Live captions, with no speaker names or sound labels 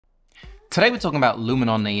Today we're talking about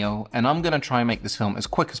Luminar Neo, and I'm going to try and make this film as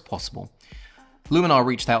quick as possible. Luminar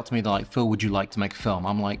reached out to me, they're like, Phil, would you like to make a film?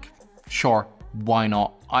 I'm like, sure, why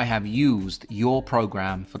not? I have used your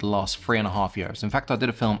program for the last 3.5 years. In fact, I did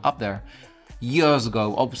a film up there years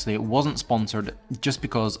ago. Obviously, it wasn't sponsored just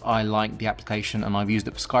because I like the application and I've used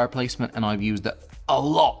it for sky replacement and I've used it a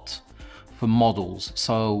lot for models.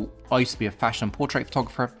 So I used to be a fashion and portrait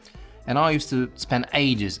photographer, and I used to spend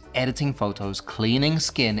ages editing photos, cleaning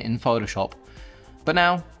skin in Photoshop. But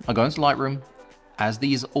now I go into Lightroom, as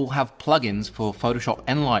these all have plugins for Photoshop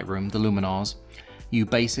and Lightroom, the Luminars. You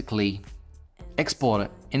basically export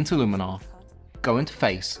it into Luminar, go into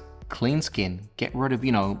face, clean skin, get rid of,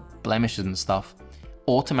 blemishes and stuff,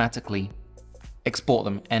 automatically export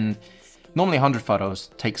them. And normally 100 photos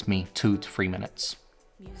takes me 2 to 3 minutes.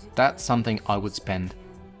 That's something I would spend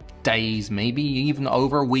days, maybe even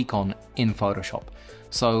over a week on in Photoshop.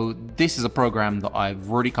 So this is a program that I've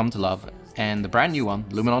really come to love, and the brand new one,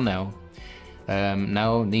 Luminar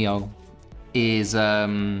Neo, is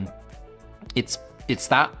it's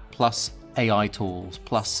that plus AI tools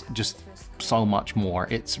plus just so much more.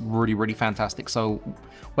 It's really fantastic. So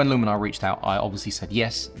when Luminar reached out, I obviously said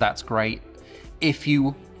yes, that's great. If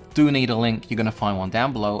you do need a link, you're going to find one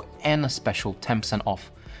down below, and a special 10%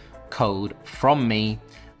 off code from me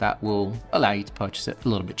that will allow you to purchase it a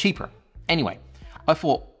little bit cheaper. Anyway, I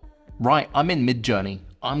thought, right, I'm in Midjourney.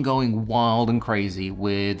 I'm going wild and crazy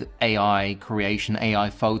with AI creation, AI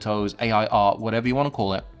photos, AI art, whatever you want to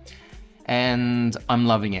call it. And I'm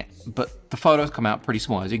loving it. But the photos come out pretty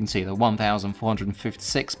small. As you can see, they're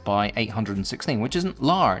 1,456 by 816, which isn't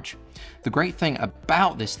large. The great thing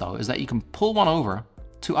about this though is that you can pull one over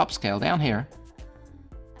to upscale down here,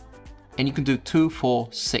 and you can do 2, 4,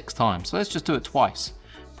 6 times. So let's just do it twice.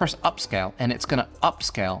 Press upscale, and it's going to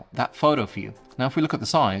upscale that photo for you. Now, if we look at the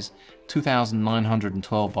size,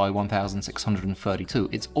 2,912 by 1,632,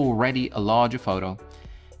 it's already a larger photo,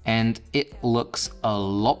 and it looks a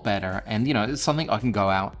lot better. And it's something I can go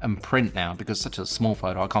out and print now, because such a small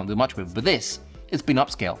photo I can't do much with. But this, it's been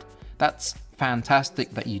upscaled. That's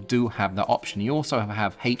fantastic that you do have that option. You also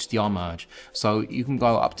have HDR merge, so you can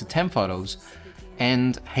go up to 10 photos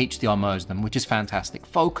and HDR merge them, which is fantastic.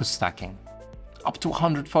 Focus stacking. Up to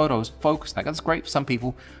 100 photos, focus stack. That's great for some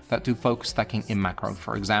people that do focus stacking in macro,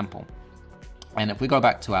 for example. And if we go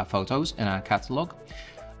back to our photos in our catalog,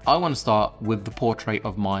 I want to start with the portrait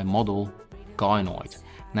of my model, Gynoid.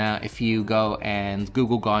 Now, if you go and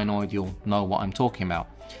Google Gynoid, you'll know what I'm talking about.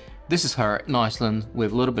 This is her in Iceland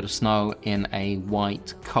with a little bit of snow in a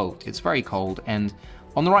white coat. It's very cold, and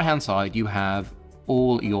on the right-hand side, you have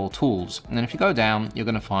all your tools. And then if you go down, you're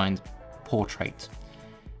going to find portrait.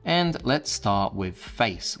 And let's start with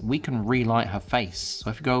face. We can relight her face. So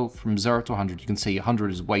if you go from 0 to 100, you can see 100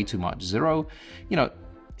 is way too much. 0,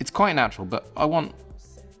 it's quite natural, but I want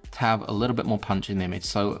to have a little bit more punch in the image.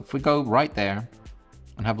 So if we go right there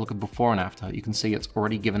and have a look at before and after, you can see it's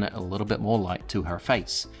already given it a little bit more light to her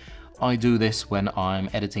face. I do this when I'm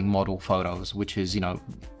editing model photos, which is,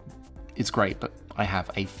 it's great, but I have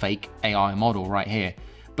a fake AI model right here,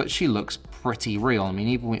 but she looks pretty real. I mean,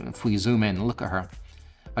 even if we zoom in, look at her.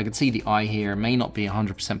 I can see the eye here, may not be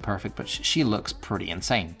 100% perfect, but she looks pretty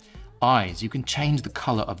insane. Eyes, you can change the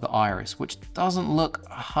color of the iris, which doesn't look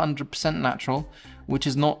 100% natural, which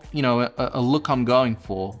is not, a look I'm going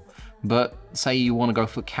for. But say you want to go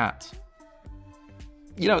for cat.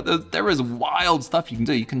 There is wild stuff you can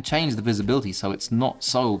do. You can change the visibility so it's not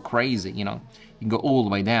so crazy, You can go all the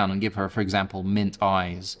way down and give her, for example, mint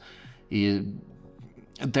eyes.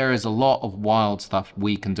 There is a lot of wild stuff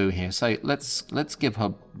we can do here. So let's give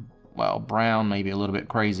her, well, brown, maybe a little bit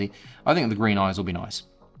crazy. I think the green eyes will be nice.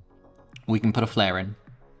 We can put a flare in.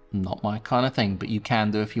 Not my kind of thing, but you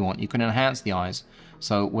can do if you want. You can enhance the eyes.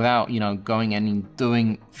 So without, going in and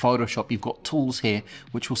doing Photoshop, you've got tools here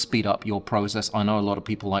which will speed up your process. I know a lot of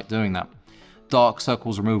people like doing that. Dark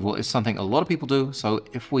circles removal is something a lot of people do. So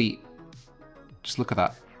if we just look at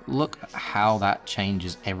that, look at how that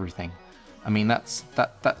changes everything. I mean, that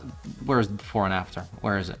where is the before and after?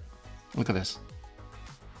 Where is it? Look at this.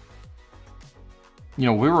 We've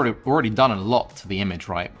already done a lot to the image,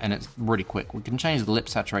 right? And it's really quick. We can change the lip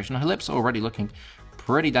saturation. Her lips are already looking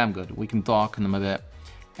pretty damn good. We can darken them a bit,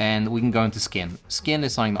 and we can go into skin. Skin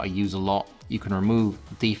is something that I use a lot. You can remove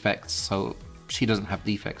defects, so she doesn't have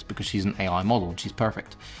defects because she's an AI model and she's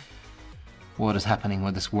perfect. What is happening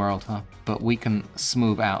with this world, huh? But we can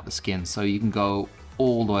smooth out the skin, so you can go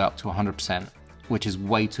all the way up to 100%, which is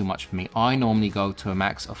way too much for me. I normally go to a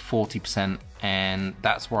max of 40%, and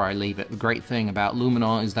that's where I leave it. The great thing about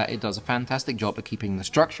Luminar is that it does a fantastic job of keeping the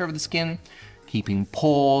structure of the skin, keeping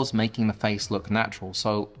pores, making the face look natural.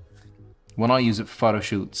 So When I use it for photo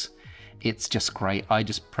shoots, it's just great. I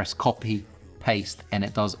just press copy, paste, and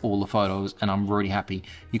it does all the photos, and I'm really happy.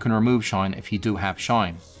 You can remove shine if you do have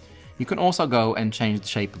shine. You can also go and change the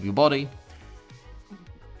shape of your body.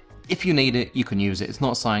 If you need it, you can use it. It's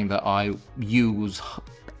not something that I use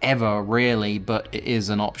ever really, but it is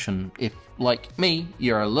an option. If, like me,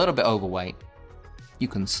 you're a little bit overweight, you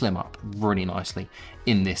can slim up really nicely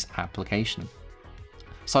in this application.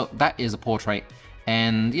 So that is a portrait,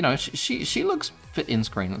 and you know, she looks fit in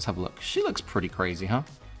screen. Let's have a look. She looks pretty crazy, huh?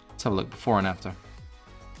 Let's have a look before and after.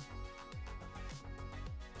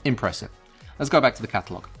 Impressive. Let's go back to the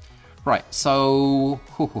catalog. Right, so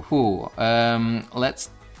let's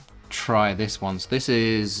try this one. So this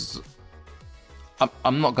is,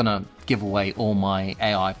 I'm not gonna give away all my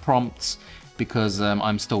AI prompts because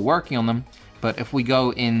I'm still working on them, but if we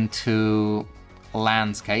go into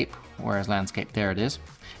landscape, where's landscape? There it is.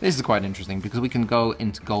 This is quite interesting because we can go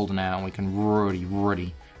into golden now and we can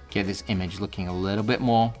really get this image looking a little bit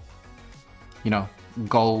more, you know,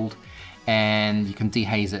 gold, and you can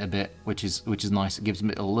dehaze it a bit, which is nice. It gives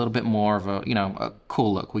it a little bit more of a, you know, a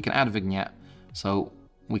cool look. We can add a vignette, so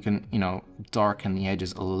we can, you know, darken the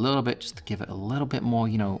edges a little bit just to give it a little bit more,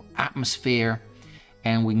 you know, atmosphere.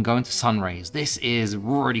 And we can go into sun rays. This is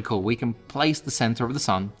really cool. We can place the center of the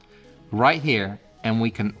sun right here, and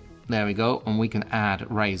we can, there we go, and we can add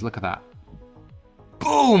rays. Look at that.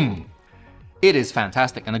 Boom! It is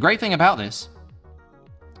fantastic. And the great thing about this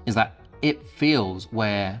is that it feels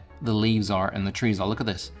where the leaves are and the trees are. Look at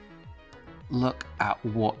this. Look at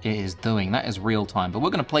what it is doing. That is real time. But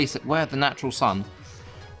we're going to place it where the natural sun,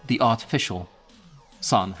 the artificial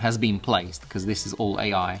sun, has been placed, because this is all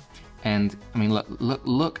AI. And I mean,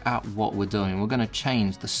 look at what we're doing. We're going to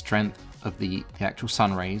change the strength of the actual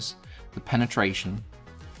sun rays, the penetration.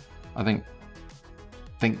 I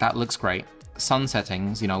think that looks great. Sun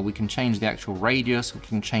settings, you know, we can change the actual radius, we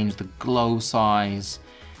can change the glow size,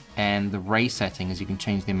 and the ray settings, you can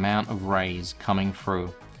change the amount of rays coming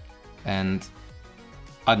through. And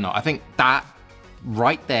I don't know, I think that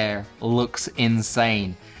right there looks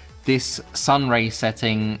insane. This sun ray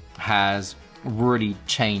setting has really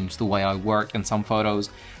changed the way I work in some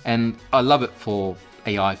photos, and I love it for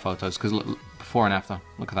AI photos because look, before and after,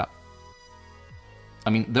 look at that. I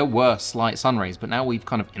mean, there were slight sun rays, but now we've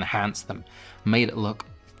kind of enhanced them, made it look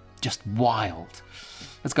just wild.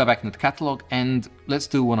 Let's go back into the catalog and let's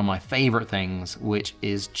do one of my favorite things, which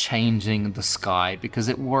is changing the sky, because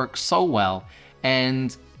it works so well,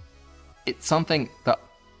 and it's something that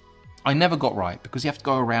I never got right, because you have to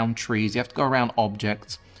go around trees, you have to go around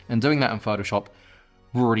objects, and doing that in Photoshop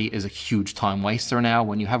really is a huge time waster now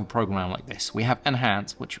when you have a program like this. We have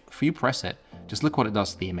Enhance, which if you press it, just look what it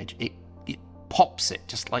does to the image. It pops it,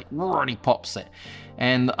 just like really pops it.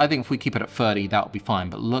 And I think if we keep it at 30, that'll be fine.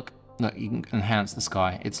 But look, you can enhance the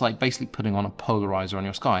sky. It's like basically putting on a polarizer on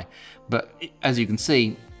your sky. But as you can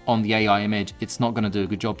see on the AI image, it's not going to do a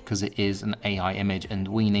good job because it is an AI image, and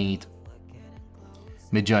we need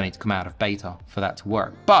Midjourney to come out of beta for that to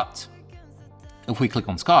work. But if we click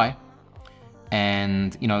on sky,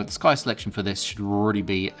 and you know, the sky selection for this should really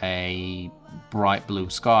be a bright blue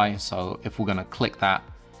sky. So if we're going to click that,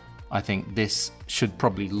 I think this should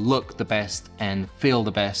probably look the best and feel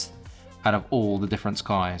the best out of all the different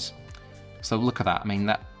skies. So look at that. I mean,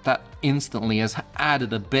 that instantly has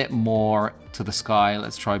added a bit more to the sky.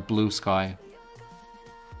 Let's try blue sky.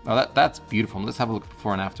 Oh, that's beautiful. Let's have a look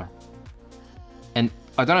before and after. And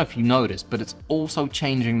I don't know if you noticed, but it's also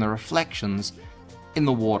changing the reflections in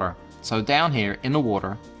the water. So down here in the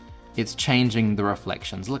water, it's changing the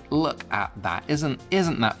reflections. Look at that. Isn't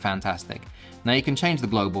that fantastic? Now you can change the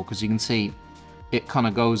global, because you can see it kind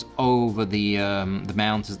of goes over the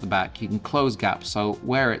mountains at the back. You can close gaps, so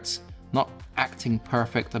where it's not acting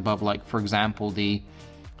perfect above, like for example the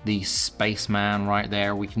spaceman right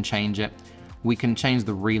there, we can change it. We can change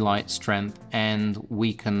the relight strength, and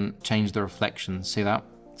we can change the reflections. See that?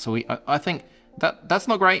 So I think that's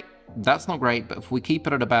not great. That's not great, but if we keep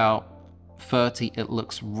it at about 30, it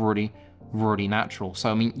looks really natural.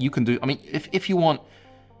 So I mean, you can do, I mean, if you want,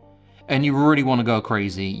 and you really want to go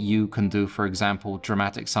crazy, you can do, for example,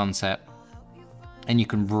 dramatic sunset, and you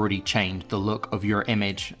can really change the look of your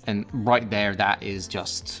image. And right there, that is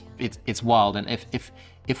just, it's wild. And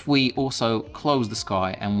if we also close the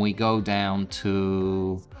sky and we go down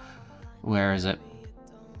to, where is it?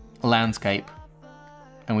 Landscape,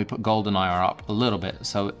 and we put golden IR up a little bit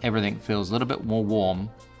so everything feels a little bit more warm.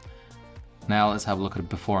 Now let's have a look at it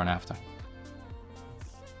before and after.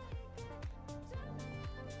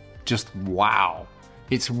 Just wow,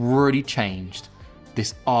 it's really changed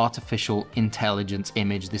this artificial intelligence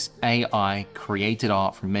image, this AI created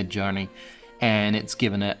art from Midjourney, and it's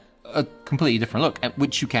given it a completely different look,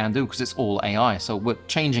 which you can do because it's all AI. So we're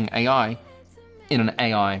changing AI in an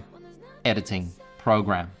AI editing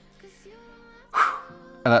program.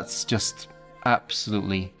 That's just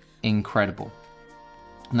absolutely incredible.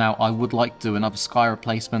 Now, I would like to do another sky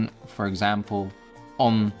replacement, for example,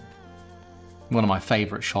 on one of my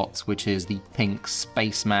favorite shots, which is the pink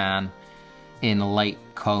spaceman in Lake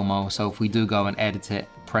Como. So if we do go and edit it,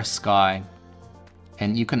 press sky,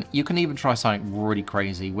 and you can even try something really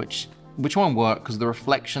crazy, which won't work because the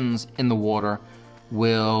reflections in the water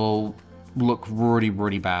will look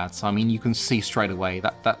really bad. So I mean, you can see straight away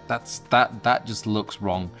that just looks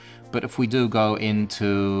wrong. But if we do go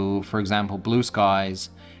into, for example, blue skies,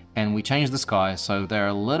 and we change the skies so they're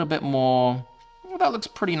a little bit more, well, that looks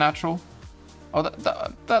pretty natural. Oh,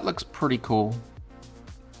 that looks pretty cool.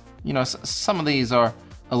 You know, some of these are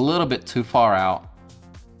a little bit too far out,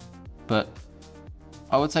 but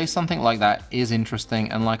I would say something like that is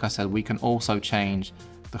interesting. And like I said, we can also change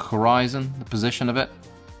the horizon, the position of it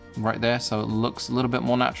right there, so it looks a little bit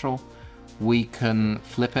more natural. We can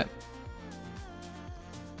flip it.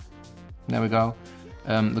 There we go.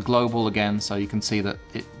 The global again, so you can see that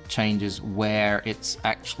it changes where it's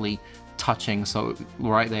actually touching. So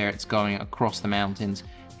right there, it's going across the mountains.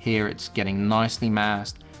 Here, it's getting nicely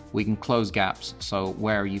masked. We can close gaps, so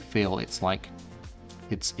where you feel it's like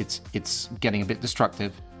it's getting a bit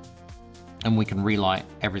destructive, and we can relight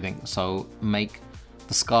everything. So make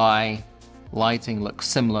the sky lighting look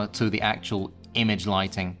similar to the actual image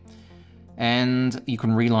lighting, and you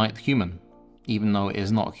can relight the human, even though it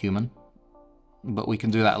is not human. But we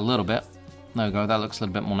can do that a little bit. There we go, that looks a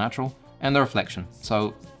little bit more natural. And the reflection.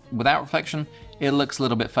 So without reflection, it looks a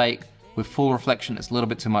little bit fake. With full reflection, it's a little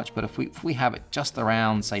bit too much. But if we have it just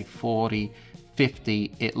around, say 40,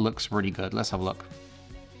 50, it looks really good. Let's have a look.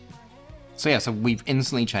 So yeah, so we've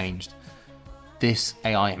instantly changed this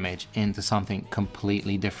AI image into something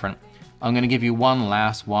completely different. I'm gonna give you one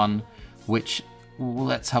last one, which,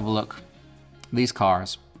 let's have a look. These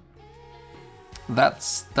cars.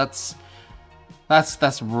 That's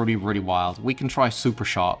really wild. We can try super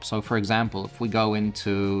sharp. So for example, if we go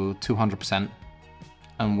into 200%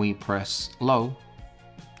 and we press low,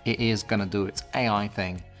 it is gonna do its AI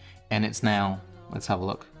thing. And it's now, let's have a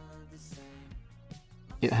look.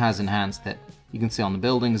 It has enhanced it. You can see on the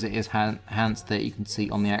buildings, it is enhanced it. You can see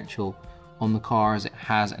on the cars, it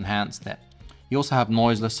has enhanced it. You also have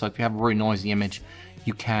noiseless, so if you have a really noisy image,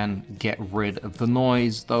 you can get rid of the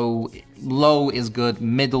noise, though low is good,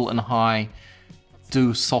 middle and high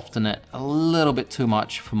do soften it a little bit too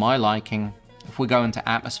much for my liking. If we go into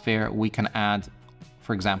atmosphere, we can add,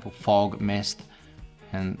 for example, fog, mist,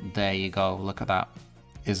 and there you go, look at that.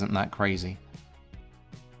 Isn't that crazy?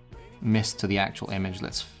 Mist to the actual image.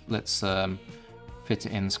 Let's fit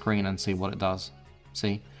it in screen and see what it does.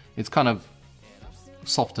 See, it's kind of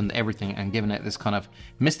softened everything and given it this kind of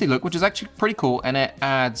misty look, which is actually pretty cool, and it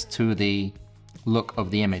adds to the look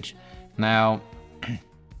of the image. Now,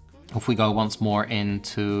 if we go once more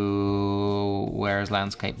into where's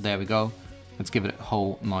landscape, there we go. Let's give it a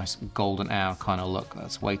whole nice golden hour kind of look.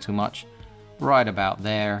 That's way too much. Right about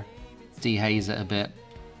there, dehaze it a bit,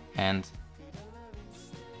 and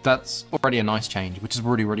that's already a nice change, which is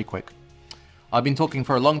really quick. I've been talking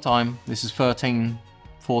for a long time. This is 13,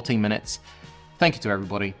 14 minutes. Thank you to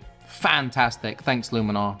everybody. Fantastic. Thanks,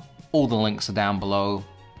 Luminar. All the links are down below.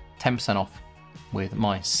 10% off with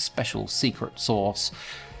my special secret sauce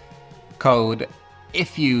code.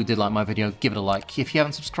 If you did like my video, give it a like. If you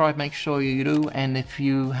haven't subscribed, make sure you do. And if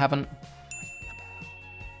you haven't,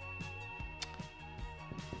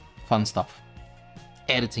 fun stuff.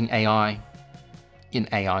 Editing AI in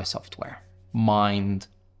AI software. Mind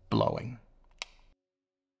blowing.